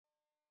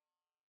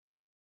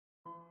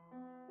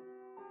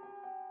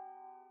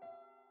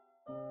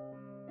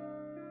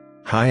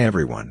Hi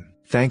everyone,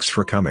 thanks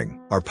for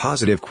coming. Our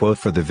positive quote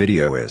for the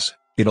video is,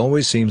 "It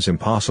always seems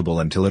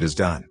impossible until it is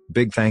done."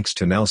 Big thanks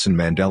to Nelson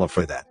Mandela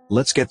for that.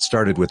 Let's get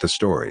started with the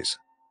stories.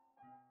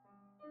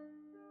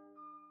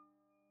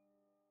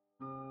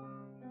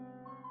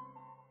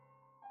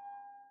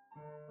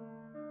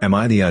 Am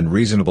I the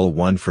unreasonable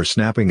one for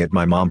snapping at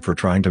my mom for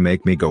trying to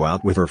make me go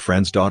out with her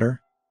friend's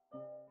daughter?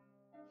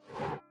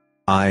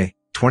 I,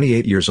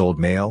 28 years old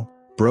male,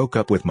 broke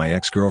up with my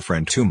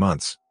ex-girlfriend 2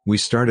 months. We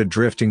started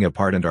drifting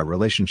apart and our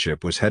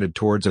relationship was headed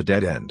towards a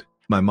dead end.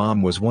 My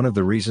mom was one of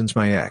the reasons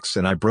my ex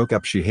and I broke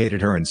up. She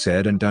hated her and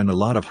said and done a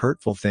lot of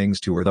hurtful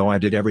things to her, though I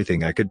did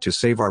everything I could to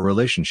save our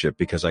relationship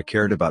because I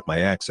cared about my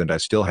ex and I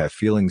still have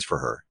feelings for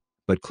her.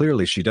 But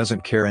clearly she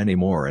doesn't care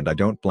anymore and I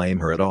don't blame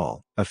her at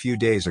all. A few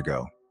days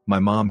ago, my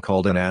mom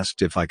called and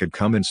asked if I could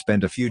come and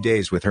spend a few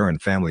days with her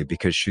and family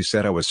because she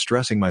said I was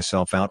stressing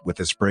myself out with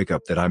this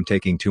breakup that I'm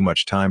taking too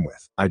much time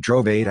with. I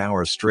drove 8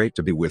 hours straight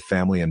to be with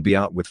family and be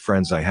out with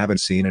friends I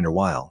haven't seen in a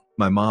while.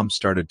 My mom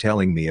started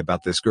telling me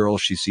about this girl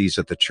she sees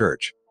at the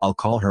church. I'll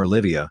call her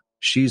Olivia.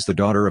 She's the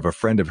daughter of a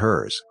friend of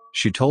hers.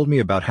 She told me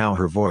about how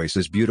her voice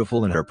is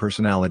beautiful and her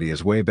personality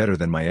is way better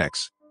than my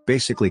ex,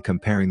 basically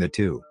comparing the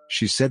two.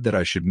 She said that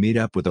I should meet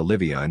up with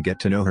Olivia and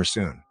get to know her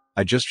soon.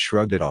 I just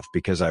shrugged it off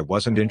because I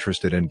wasn't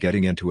interested in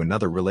getting into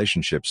another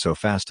relationship so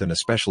fast, and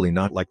especially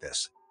not like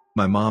this.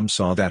 My mom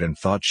saw that and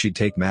thought she'd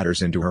take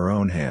matters into her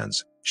own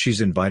hands.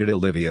 She's invited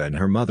Olivia and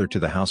her mother to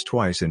the house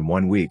twice in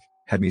 1 week,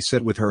 had me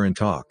sit with her and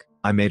talk.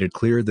 I made it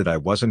clear that I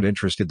wasn't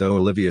interested, though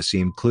Olivia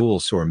seemed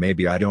clueless, or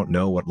maybe I don't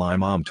know what lie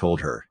mom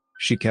told her.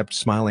 She kept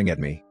smiling at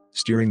me,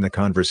 steering the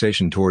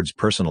conversation towards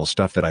personal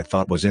stuff that I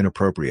thought was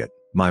inappropriate.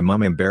 My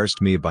mom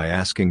embarrassed me by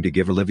asking to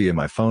give Olivia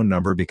my phone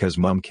number because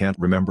mom can't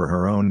remember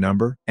her own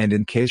number, and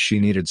in case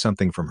she needed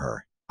something from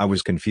her. I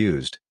was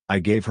confused. I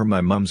gave her my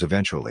mom's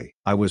eventually.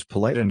 I was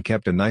polite and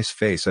kept a nice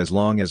face as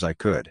long as I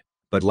could.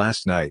 But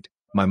last night,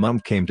 my mom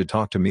came to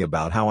talk to me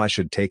about how I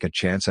should take a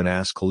chance and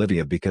ask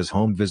Olivia because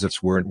home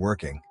visits weren't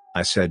working.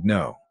 I said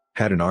no,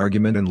 had an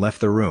argument and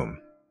left the room.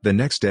 The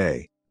next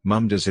day,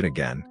 mom does it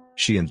again.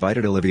 She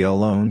invited Olivia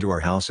alone to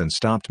our house and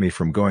stopped me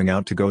from going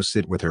out to go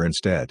sit with her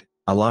instead.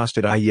 I lost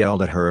it. I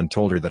yelled at her and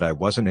told her that I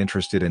wasn't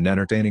interested in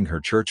entertaining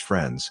her church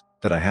friends,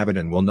 that I haven't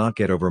and will not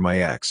get over my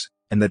ex,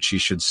 and that she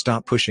should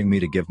stop pushing me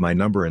to give my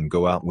number and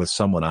go out with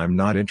someone I'm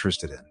not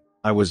interested in.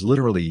 I was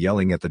literally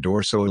yelling at the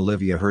door so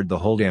Olivia heard the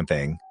whole damn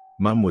thing.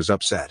 Mom was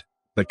upset,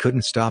 but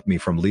couldn't stop me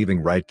from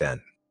leaving right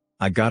then.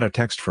 I got a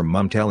text from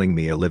mom telling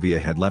me Olivia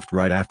had left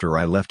right after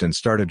I left and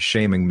started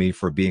shaming me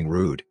for being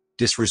rude,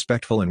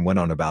 disrespectful, and went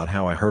on about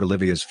how I hurt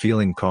Olivia's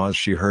feeling cause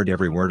she heard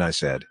every word I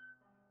said.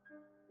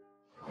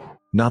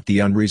 Not the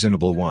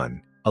unreasonable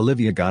one.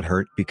 Olivia got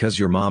hurt because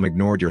your mom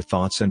ignored your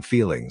thoughts and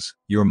feelings.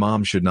 Your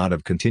mom should not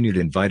have continued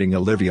inviting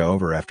Olivia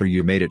over after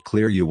you made it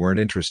clear you weren't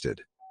interested.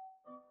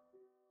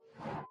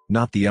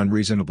 Not the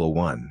unreasonable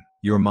one.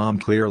 Your mom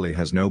clearly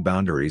has no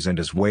boundaries and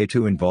is way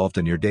too involved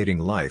in your dating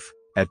life,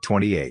 at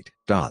 28.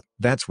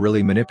 That's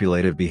really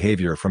manipulative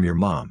behavior from your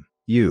mom.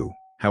 You,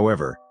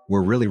 however,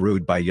 were really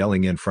rude by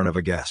yelling in front of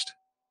a guest.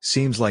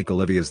 Seems like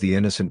Olivia's the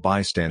innocent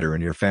bystander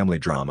in your family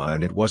drama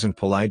and it wasn't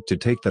polite to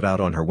take that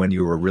out on her when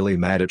you were really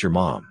mad at your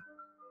mom.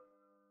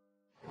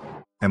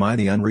 Am I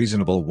the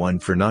unreasonable one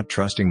for not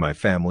trusting my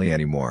family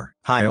anymore?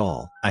 Hi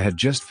all. I had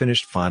just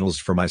finished finals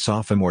for my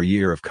sophomore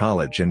year of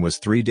college and was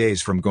 3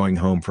 days from going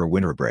home for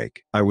winter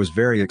break. I was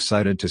very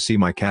excited to see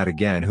my cat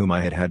again, whom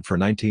I had had for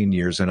 19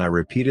 years, and I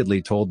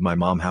repeatedly told my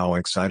mom how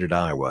excited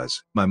I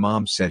was. My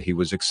mom said he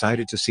was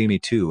excited to see me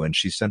too, and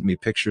she sent me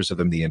pictures of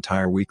him the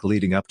entire week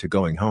leading up to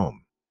going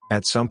home.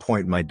 At some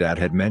point my dad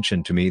had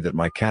mentioned to me that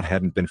my cat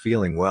hadn't been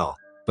feeling well,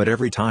 but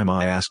every time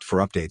I asked for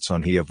updates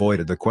on he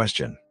avoided the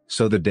question.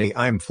 So the day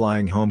I'm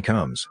flying home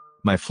comes.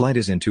 My flight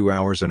is in 2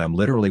 hours and I'm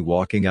literally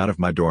walking out of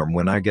my dorm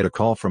when I get a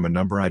call from a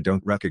number I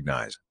don't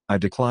recognize. I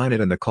decline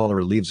it and the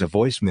caller leaves a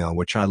voicemail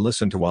which I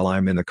listen to while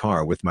I'm in the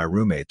car with my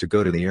roommate to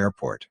go to the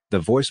airport. The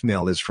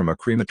voicemail is from a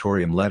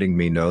crematorium letting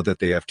me know that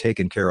they have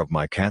taken care of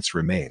my cat's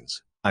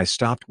remains. I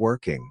stopped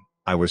working.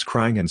 I was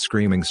crying and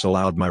screaming so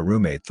loud my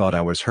roommate thought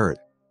I was hurt.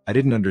 I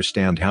didn't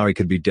understand how he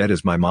could be dead,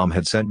 as my mom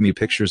had sent me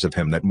pictures of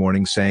him that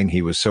morning saying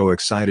he was so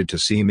excited to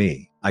see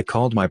me. I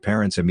called my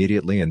parents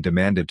immediately and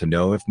demanded to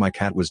know if my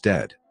cat was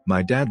dead.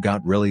 My dad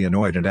got really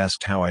annoyed and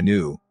asked how I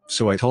knew,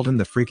 so I told him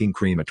the freaking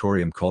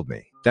crematorium called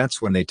me.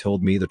 That's when they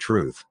told me the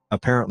truth.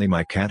 Apparently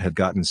my cat had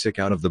gotten sick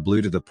out of the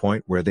blue to the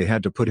point where they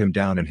had to put him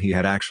down and he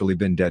had actually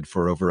been dead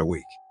for over a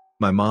week.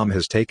 My mom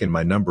has taken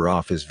my number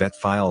off his vet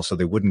file so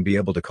they wouldn't be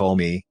able to call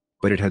me,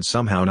 but it had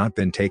somehow not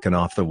been taken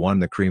off the one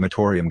the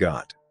crematorium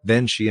got.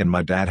 Then she and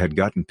my dad had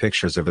gotten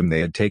pictures of him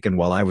they had taken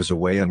while I was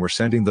away and were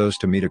sending those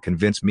to me to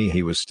convince me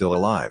he was still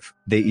alive.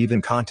 They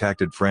even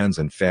contacted friends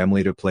and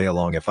family to play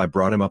along if I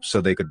brought him up so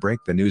they could break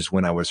the news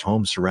when I was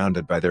home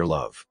surrounded by their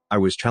love. I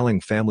was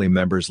telling family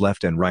members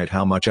left and right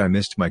how much I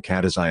missed my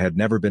cat as I had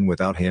never been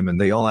without him,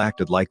 and they all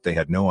acted like they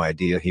had no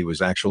idea he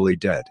was actually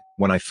dead.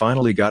 When I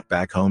finally got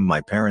back home, my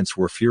parents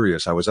were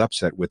furious. I was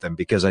upset with them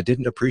because I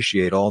didn't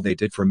appreciate all they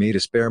did for me to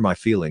spare my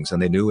feelings,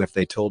 and they knew if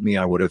they told me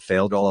I would have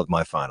failed all of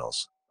my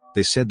finals.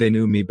 They said they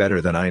knew me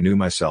better than I knew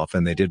myself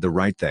and they did the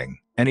right thing.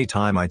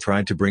 Anytime I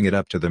tried to bring it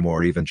up to them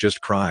or even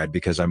just cried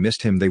because I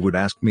missed him, they would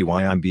ask me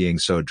why I'm being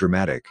so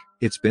dramatic.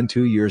 It's been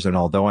 2 years, and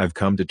although I've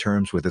come to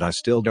terms with it, I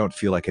still don't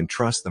feel I can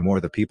trust them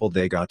or the people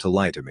they got to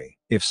lie to me.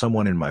 If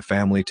someone in my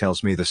family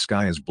tells me the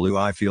sky is blue,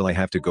 I feel I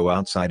have to go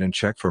outside and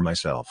check for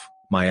myself.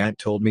 My aunt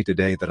told me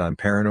today that I'm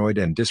paranoid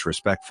and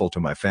disrespectful to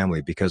my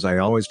family because I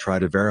always try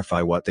to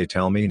verify what they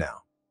tell me now.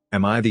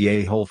 Am I the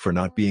a-hole for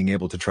not being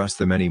able to trust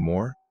them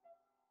anymore?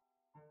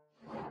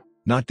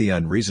 Not the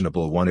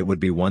unreasonable one. It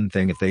would be one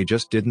thing if they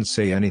just didn't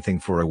say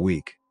anything for a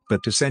week,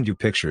 but to send you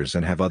pictures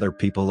and have other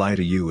people lie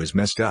to you is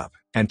messed up.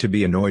 And to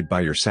be annoyed by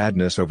your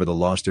sadness over the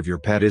loss of your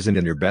pet isn't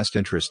in your best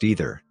interest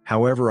either.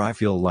 However, I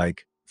feel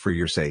like, for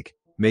your sake,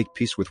 make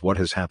peace with what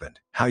has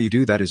happened. How you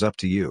do that is up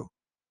to you.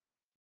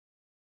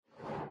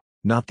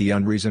 Not the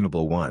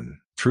unreasonable one.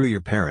 True,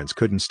 your parents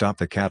couldn't stop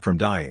the cat from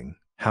dying.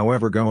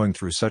 However, going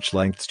through such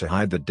lengths to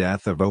hide the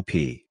death of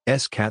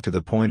OP's cat to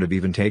the point of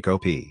even take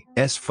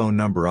OP's phone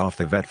number off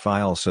the vet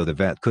file so the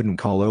vet couldn't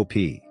call OP.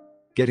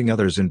 Getting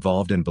others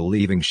involved in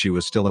believing she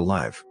was still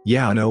alive.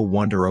 Yeah, no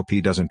wonder OP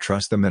doesn't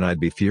trust them, and I'd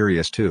be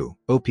furious too.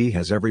 OP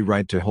has every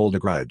right to hold a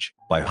grudge.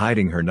 By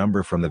hiding her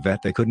number from the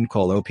vet, they couldn't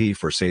call OP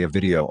for say a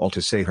video call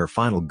to say her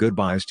final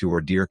goodbyes to her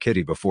dear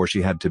kitty before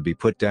she had to be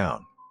put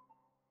down.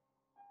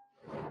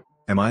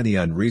 Am I the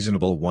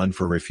unreasonable one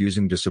for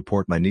refusing to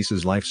support my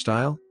niece's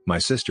lifestyle? My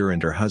sister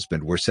and her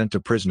husband were sent to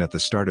prison at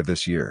the start of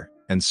this year,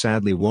 and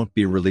sadly won't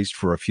be released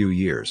for a few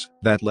years.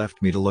 That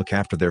left me to look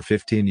after their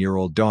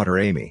 15-year-old daughter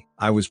Amy.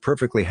 I was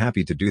perfectly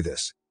happy to do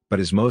this, but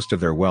as most of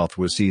their wealth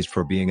was seized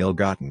for being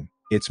ill-gotten,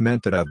 it's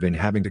meant that I've been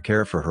having to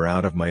care for her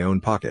out of my own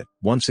pocket.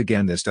 Once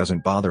again, this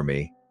doesn't bother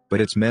me,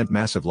 but it's meant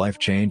massive life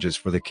changes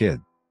for the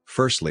kid.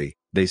 Firstly,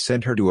 they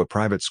sent her to a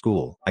private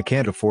school. I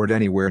can't afford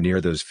anywhere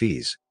near those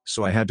fees,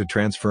 so I had to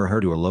transfer her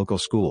to a local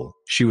school.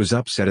 She was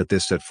upset at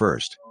this at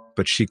first,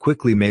 but she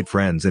quickly made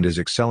friends and is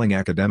excelling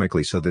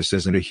academically, so this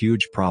isn't a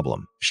huge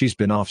problem. She's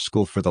been off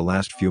school for the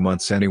last few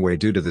months anyway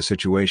due to the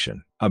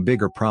situation. A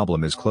bigger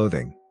problem is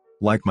clothing.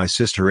 Like my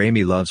sister,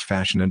 Amy loves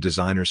fashion and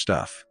designer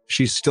stuff.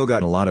 She's still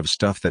got a lot of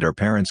stuff that her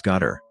parents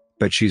got her,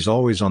 but she's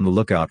always on the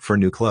lookout for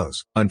new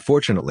clothes.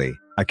 Unfortunately,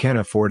 I can't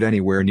afford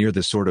anywhere near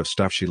the sort of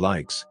stuff she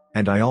likes.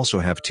 And I also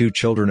have 2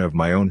 children of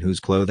my own whose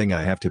clothing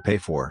I have to pay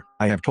for.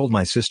 I have told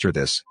my sister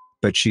this,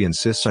 but she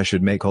insists I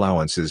should make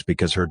allowances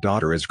because her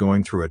daughter is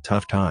going through a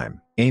tough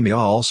time. Amy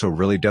also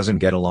really doesn't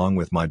get along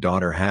with my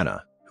daughter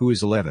Hannah, who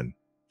is 11.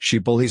 She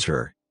bullies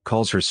her,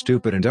 calls her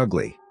stupid and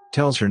ugly,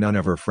 tells her none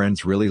of her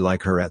friends really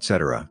like her,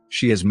 etc.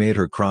 She has made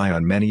her cry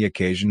on many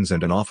occasions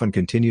and often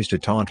continues to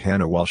taunt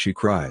Hannah while she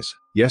cries.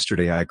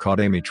 Yesterday I caught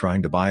Amy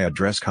trying to buy a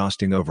dress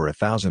costing over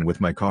 $1,000 with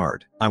my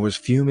card. I was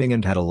fuming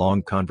and had a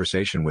long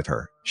conversation with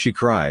her. She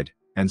cried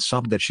and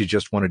sobbed that she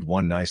just wanted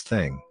one nice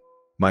thing.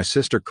 My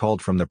sister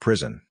called from the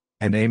prison,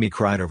 and Amy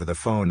cried over the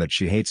phone that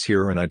she hates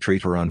here and I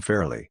treat her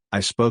unfairly.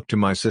 I spoke to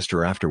my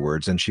sister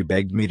afterwards and she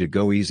begged me to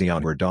go easy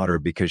on her daughter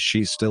because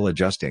she's still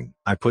adjusting.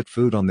 I put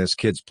food on this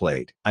kid's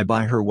plate. I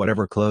buy her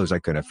whatever clothes I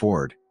can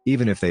afford,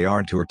 even if they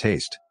aren't to her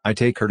taste. I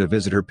take her to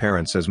visit her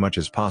parents as much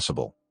as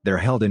possible. They're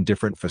held in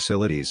different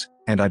facilities,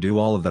 and I do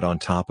all of that on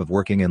top of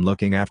working and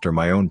looking after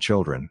my own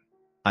children.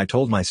 I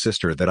told my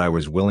sister that I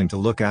was willing to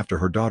look after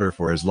her daughter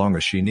for as long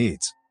as she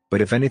needs, but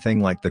if anything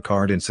like the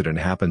card incident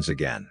happens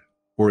again,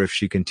 or if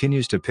she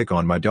continues to pick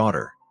on my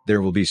daughter,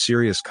 there will be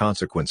serious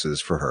consequences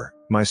for her.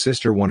 My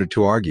sister wanted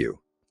to argue,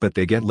 but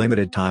they get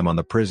limited time on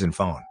the prison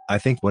phone. I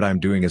think what I'm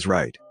doing is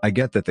right. I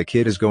get that the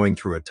kid is going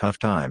through a tough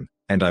time,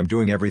 and I'm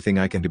doing everything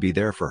I can to be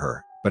there for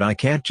her, but I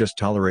can't just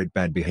tolerate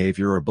bad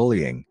behavior or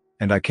bullying,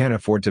 and I can't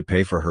afford to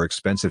pay for her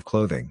expensive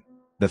clothing.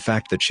 The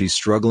fact that she's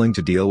struggling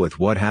to deal with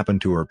what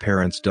happened to her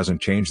parents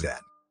doesn't change that.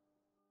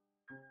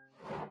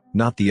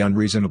 Not the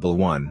unreasonable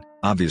one,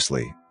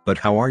 obviously, but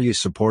how are you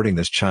supporting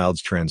this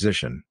child's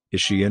transition?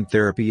 Is she in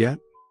therapy yet?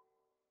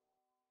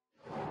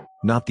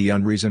 Not the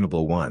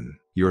unreasonable one.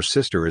 Your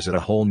sister is at a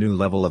whole new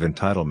level of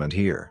entitlement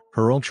here.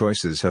 Her own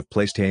choices have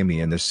placed Amy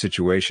in this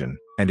situation,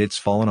 and it's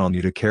fallen on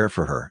you to care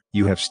for her.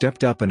 You have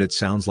stepped up and it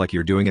sounds like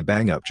you're doing a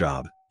bang-up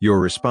job. Your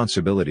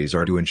responsibilities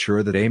are to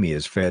ensure that Amy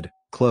is fed,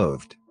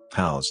 clothed,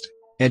 housed,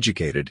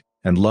 educated,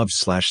 and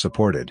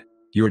loved/supported.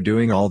 You're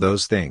doing all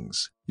those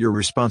things. Your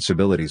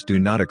responsibilities do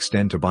not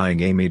extend to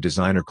buying Amy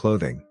designer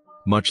clothing,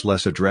 much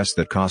less a dress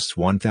that costs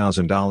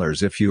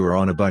 $1,000 if you are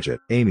on a budget.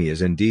 Amy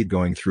is indeed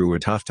going through a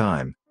tough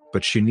time,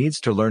 but she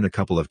needs to learn a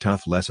couple of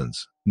tough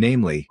lessons.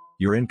 Namely,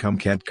 your income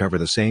can't cover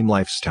the same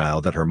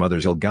lifestyle that her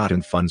mother's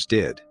ill-gotten funds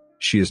did.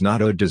 She is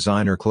not owed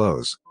designer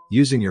clothes.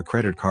 Using your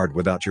credit card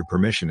without your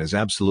permission is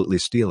absolutely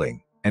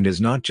stealing, and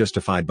is not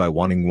justified by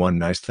wanting one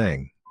nice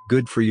thing.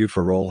 Good for you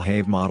for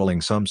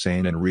modeling some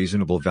sane and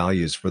reasonable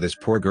values for this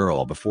poor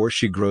girl before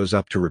she grows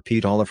up to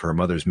repeat all of her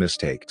mother's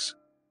mistakes.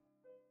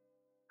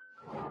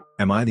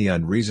 Am I the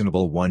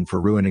unreasonable one for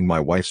ruining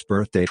my wife's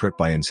birthday trip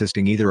by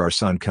insisting either our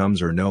son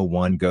comes or no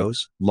one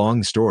goes?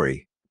 Long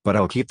story, but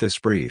I'll keep this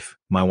brief.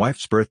 My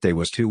wife's birthday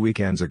was 2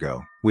 weekends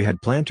ago. We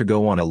had planned to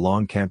go on a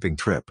long camping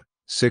trip,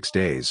 6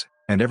 days,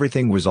 and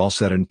everything was all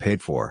set and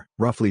paid for.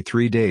 Roughly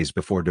 3 days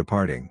before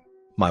departing,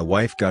 my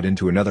wife got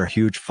into another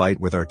huge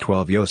fight with our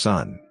 12-year-old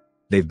son.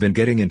 They've been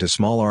getting into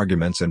small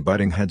arguments and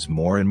butting heads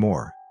more and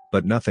more,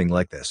 but nothing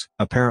like this.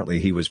 Apparently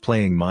he was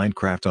playing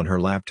Minecraft on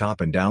her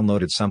laptop and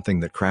downloaded something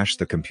that crashed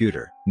the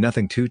computer.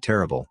 Nothing too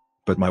terrible,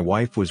 but my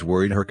wife was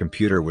worried her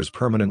computer was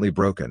permanently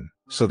broken,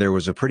 so there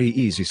was a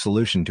pretty easy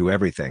solution to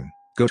everything: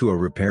 go to a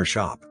repair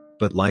shop.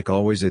 But like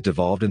always, it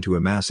devolved into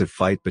a massive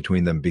fight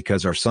between them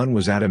because our son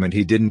was adamant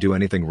he didn't do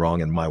anything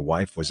wrong and my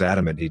wife was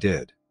adamant he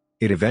did.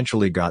 It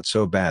eventually got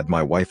so bad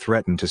my wife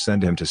threatened to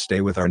send him to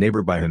stay with our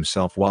neighbor by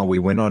himself while we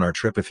went on our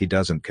trip if he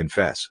doesn't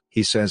confess.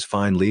 He says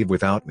fine, leave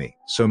without me.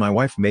 So my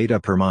wife made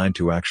up her mind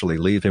to actually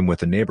leave him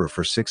with the neighbor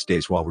for 6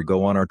 days while we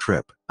go on our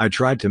trip. I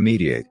tried to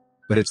mediate,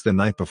 but it's the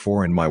night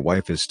before and my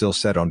wife is still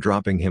set on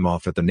dropping him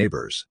off at the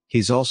neighbor's.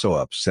 He's also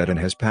upset and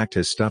has packed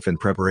his stuff in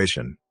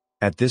preparation.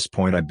 At this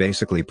point I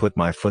basically put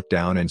my foot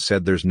down and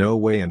said there's no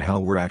way in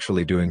hell we're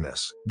actually doing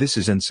this. This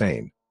is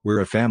insane. We're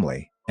a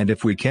family, and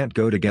if we can't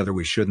go together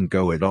we shouldn't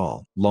go at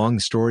all. Long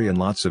story and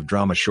lots of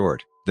drama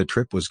short, the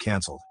trip was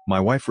cancelled. My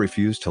wife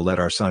refused to let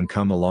our son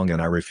come along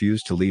and I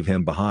refused to leave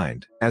him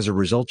behind. As a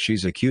result,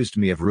 she's accused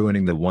me of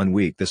ruining the 1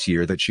 week this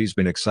year that she's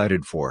been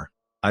excited for.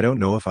 I don't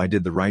know if I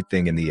did the right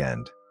thing in the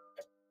end.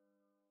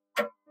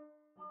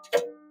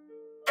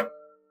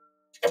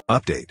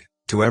 Update.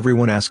 To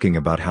everyone asking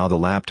about how the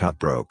laptop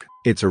broke,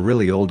 it's a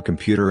really old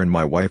computer and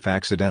my wife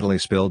accidentally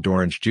spilled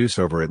orange juice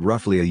over it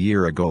roughly a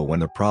year ago when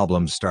the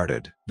problem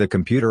started. The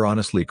computer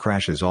honestly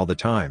crashes all the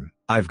time.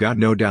 I've got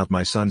no doubt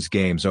my son's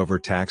games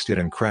overtaxed it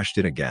and crashed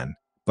it again,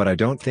 but I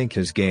don't think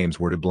his games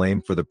were to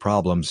blame for the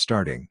problems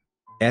starting.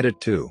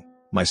 Edit 2.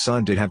 My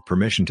son did have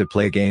permission to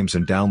play games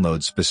and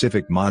download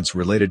specific mods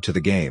related to the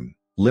game,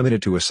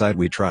 limited to a site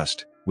we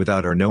trust,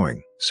 without our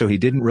knowing. So he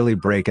didn't really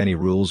break any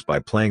rules by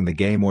playing the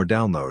game or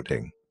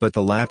downloading. But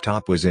the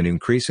laptop was in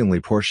increasingly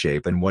poor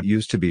shape and what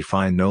used to be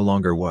fine no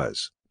longer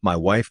was. My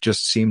wife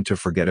just seemed to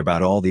forget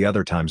about all the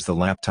other times the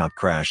laptop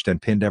crashed and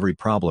pinned every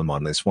problem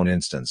on this one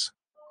instance.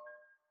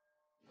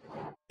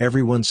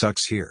 Everyone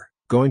sucks here.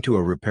 Going to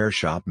a repair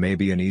shop may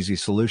be an easy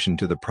solution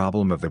to the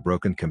problem of the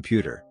broken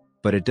computer,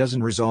 but it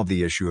doesn't resolve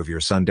the issue of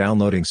your son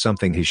downloading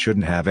something he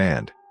shouldn't have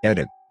and,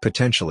 edit,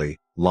 potentially,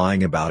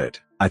 lying about it.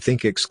 I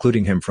think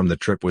excluding him from the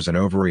trip was an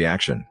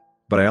overreaction.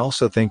 But I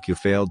also think you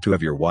failed to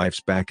have your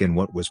wife's back in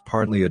what was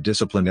partly a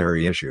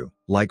disciplinary issue.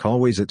 Like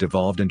always, it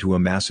devolved into a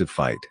massive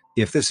fight.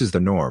 If this is the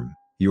norm,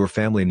 your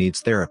family needs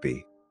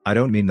therapy. I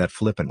don't mean that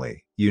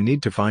flippantly. You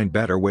need to find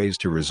better ways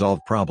to resolve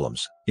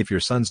problems. If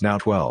your son's now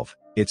 12,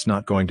 it's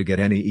not going to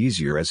get any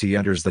easier as he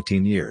enters the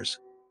teen years.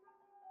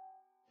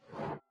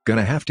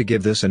 Gonna have to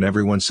give this an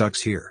everyone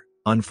sucks here.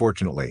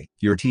 Unfortunately,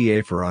 you're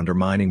TA for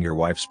undermining your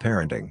wife's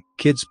parenting.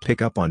 Kids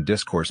pick up on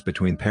discourse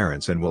between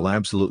parents and will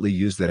absolutely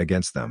use that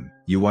against them.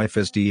 Your wife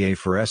is TA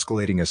for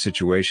escalating a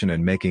situation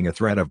and making a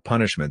threat of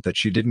punishment that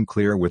she didn't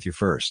clear with you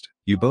first.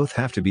 You both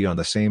have to be on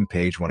the same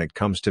page when it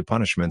comes to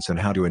punishments and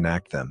how to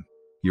enact them.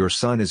 Your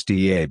son is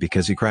TA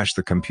because he crashed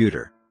the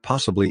computer,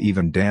 possibly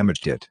even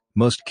damaged it.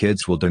 Most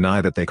kids will deny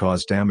that they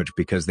caused damage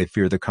because they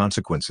fear the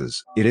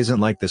consequences. It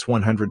isn't like this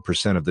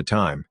 100% of the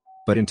time,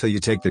 but until you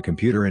take the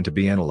computer in to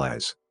be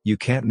analyzed, you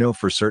can't know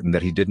for certain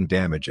that he didn't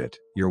damage it.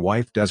 Your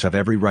wife does have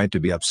every right to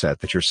be upset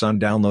that your son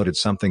downloaded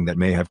something that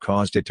may have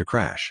caused it to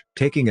crash.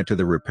 Taking it to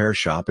the repair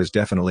shop is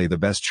definitely the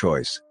best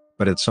choice,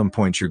 but at some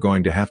point you're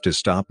going to have to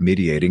stop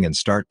mediating and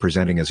start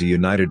presenting as a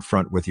united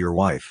front with your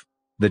wife.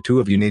 The two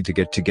of you need to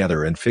get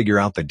together and figure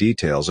out the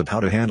details of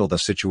how to handle the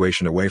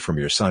situation away from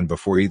your son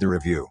before either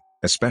of you,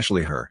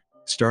 especially her,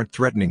 start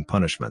threatening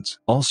punishments.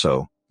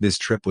 Also, this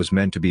trip was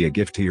meant to be a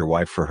gift to your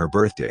wife for her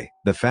birthday.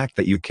 The fact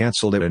that you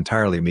canceled it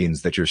entirely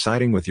means that you're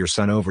siding with your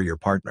son over your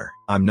partner.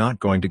 I'm not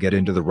going to get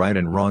into the right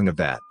and wrong of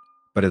that,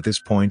 but at this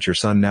point your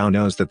son now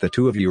knows that the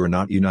two of you are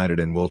not united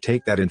and will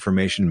take that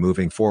information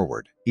moving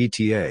forward.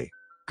 ETA.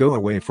 Go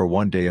away for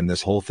 1 day and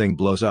this whole thing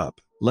blows up.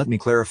 Let me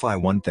clarify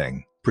one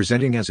thing.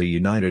 Presenting as a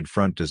united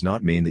front does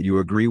not mean that you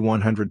agree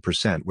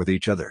 100% with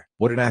each other.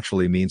 What it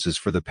actually means is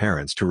for the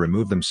parents to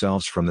remove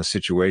themselves from the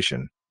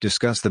situation,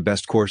 discuss the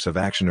best course of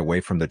action away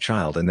from the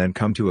child and then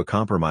come to a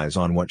compromise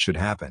on what should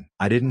happen.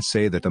 I didn't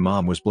say that the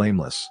mom was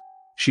blameless.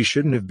 She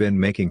shouldn't have been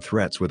making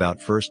threats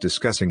without first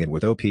discussing it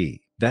with OP.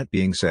 That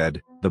being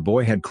said, the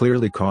boy had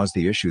clearly caused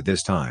the issue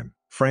this time.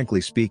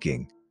 Frankly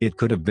speaking, it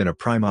could have been a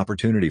prime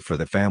opportunity for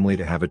the family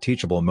to have a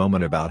teachable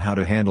moment about how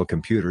to handle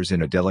computers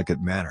in a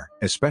delicate manner,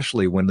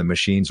 especially when the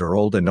machines are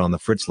old and on the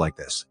fritz like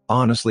this.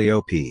 Honestly,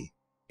 OP,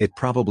 it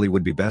probably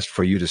would be best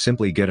for you to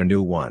simply get a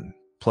new one.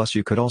 Plus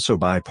you could also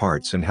buy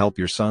parts and help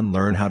your son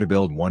learn how to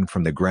build one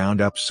from the ground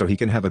up so he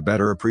can have a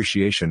better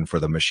appreciation for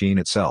the machine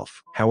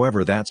itself.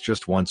 However, that's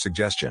just one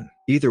suggestion.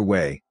 Either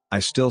way, I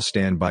still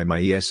stand by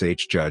my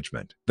ESH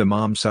judgment. The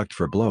mom sucked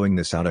for blowing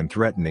this out and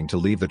threatening to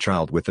leave the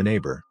child with the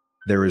neighbor.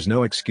 There is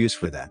no excuse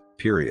for that,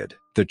 period.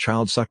 The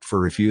child sucked for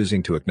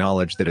refusing to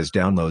acknowledge that his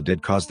download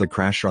did cause the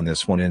crash on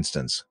this one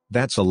instance.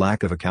 That's a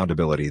lack of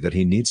accountability that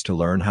he needs to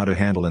learn how to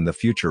handle in the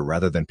future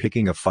rather than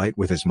picking a fight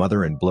with his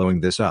mother and blowing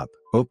this up.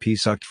 OP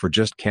sucked for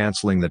just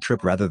canceling the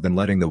trip rather than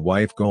letting the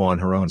wife go on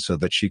her own so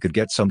that she could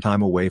get some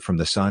time away from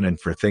the son and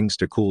for things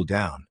to cool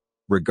down.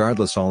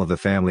 Regardless, all of the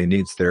family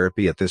needs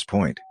therapy at this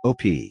point.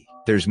 OP,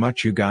 there's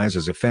much you guys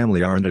as a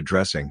family aren't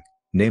addressing,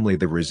 namely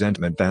the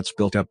resentment that's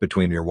built up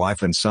between your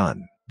wife and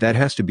son. That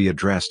has to be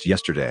addressed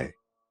yesterday.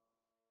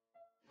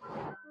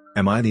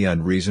 Am I the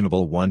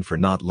unreasonable one for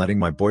not letting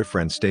my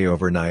boyfriend stay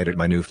overnight at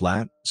my new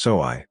flat? So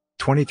I,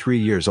 23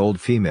 years old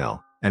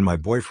female, and my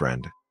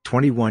boyfriend,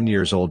 21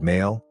 years old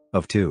male,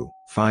 of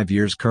 5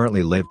 years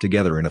currently live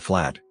together in a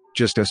flat,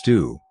 just us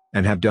two,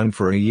 and have done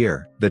for a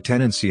year. The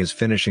tenancy is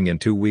finishing in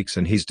 2 weeks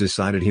and he's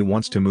decided he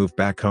wants to move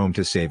back home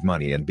to save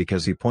money, and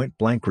because he point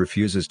blank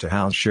refuses to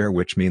house share,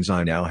 which means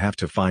I now have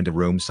to find a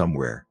room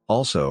somewhere.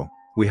 Also,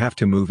 we have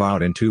to move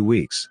out in 2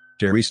 weeks.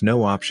 There's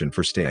no option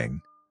for staying.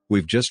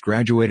 We've just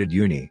graduated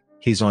uni,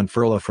 he's on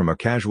furlough from a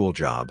casual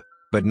job,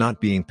 but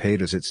not being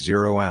paid as it's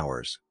 0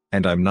 hours,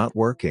 and I'm not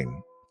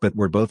working, but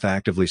we're both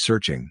actively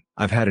searching.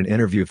 I've had an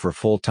interview for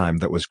full-time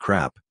that was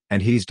crap,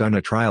 and he's done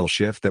a trial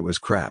shift that was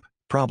crap.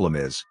 Problem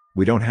is,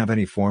 we don't have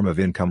any form of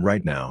income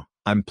right now.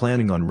 I'm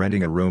planning on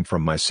renting a room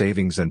from my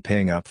savings and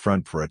paying up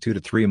front for 2 to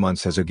 3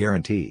 months as a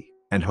guarantee,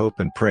 and hope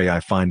and pray I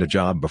find a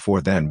job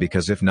before then,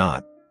 because if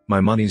not,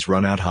 my money's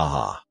run out.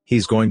 Haha.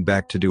 He's going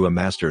back to do a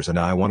master's and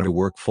I want to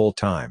work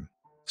full-time.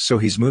 So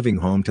he's moving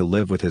home to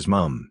live with his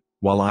mom,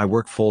 while I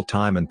work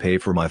full-time and pay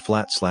for my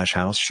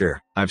flat/house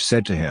share. I've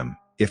said to him,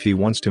 if he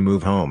wants to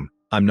move home,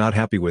 I'm not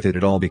happy with it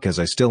at all because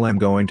I still am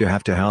going to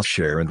have to house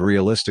share, and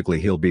realistically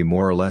he'll be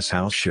more or less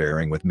house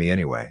sharing with me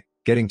anyway,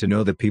 getting to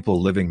know the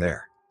people living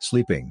there,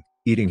 sleeping,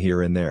 eating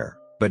here and there.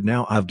 But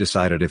now I've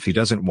decided if he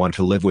doesn't want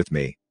to live with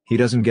me, he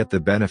doesn't get the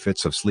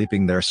benefits of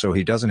sleeping there, so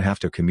he doesn't have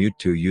to commute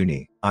to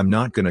uni. I'm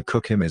not gonna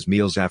cook him his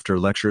meals after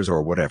lectures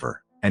or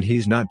whatever, and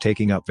he's not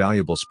taking up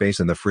valuable space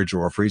in the fridge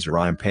or freezer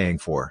I'm paying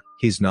for.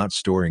 He's not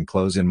storing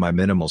clothes in my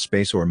minimal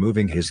space or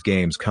moving his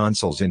games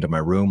consoles into my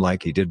room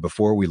like he did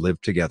before we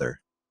lived together.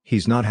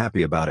 He's not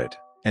happy about it,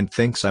 and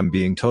thinks I'm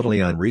being totally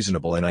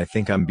unreasonable, and I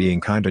think I'm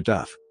being kinda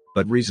tough,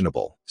 but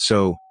reasonable.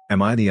 So,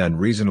 am I the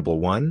unreasonable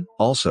one?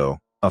 Also,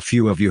 a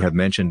few of you have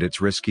mentioned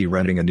it's risky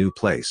renting a new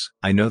place.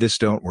 I know this,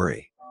 don't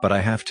worry. But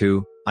I have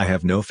to. I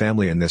have no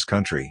family in this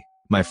country.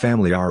 My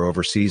family are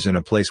overseas in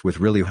a place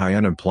with really high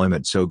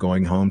unemployment, so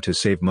going home to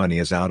save money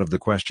is out of the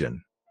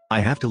question.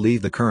 I have to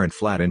leave the current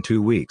flat in 2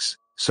 weeks,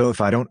 so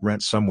if I don't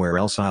rent somewhere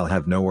else I'll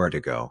have nowhere to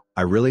go.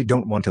 I really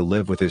don't want to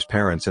live with his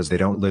parents as they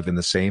don't live in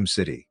the same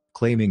city.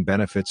 Claiming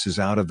benefits is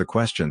out of the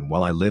question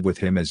while I live with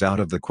him is out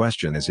of the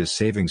question as his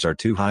savings are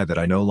too high that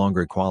I no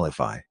longer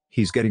qualify.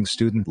 He's getting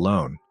student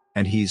loan,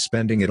 and he's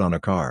spending it on a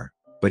car.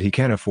 But he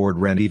can't afford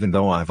rent even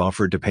though I've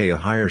offered to pay a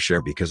higher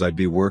share because I'd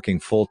be working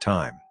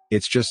full-time.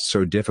 It's just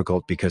so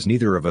difficult because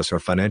neither of us are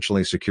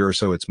financially secure,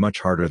 so it's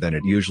much harder than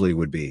it usually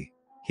would be.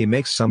 He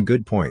makes some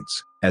good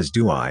points, as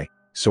do I,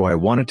 so I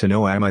wanted to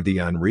know, am I the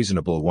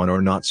unreasonable one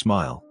or not?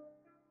 Smile.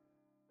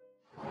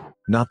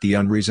 Not the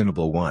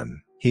unreasonable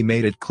one. He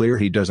made it clear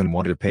he doesn't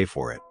want to pay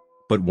for it,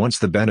 but wants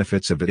the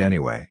benefits of it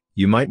anyway.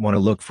 You might want to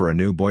look for a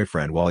new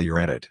boyfriend while you're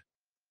at it.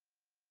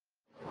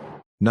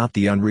 Not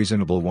the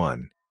unreasonable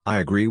one. I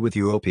agree with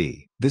you, OP.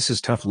 This is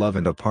tough love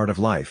and a part of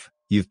life.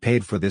 You've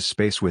paid for this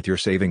space with your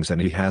savings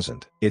and he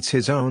hasn't. It's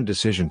his own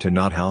decision to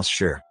not house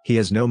share. He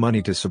has no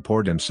money to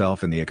support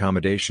himself in the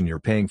accommodation you're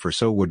paying for,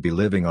 so would be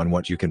living on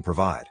what you can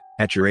provide.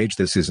 At your age,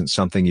 this isn't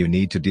something you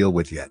need to deal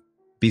with yet.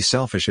 Be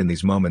selfish in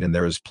these moments, and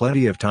there is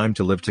plenty of time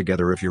to live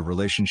together if your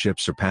relationship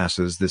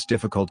surpasses this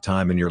difficult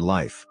time in your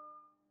life.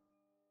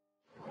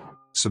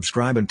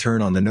 Subscribe and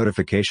turn on the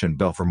notification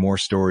bell for more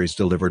stories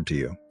delivered to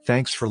you.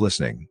 Thanks for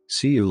listening.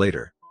 See you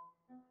later.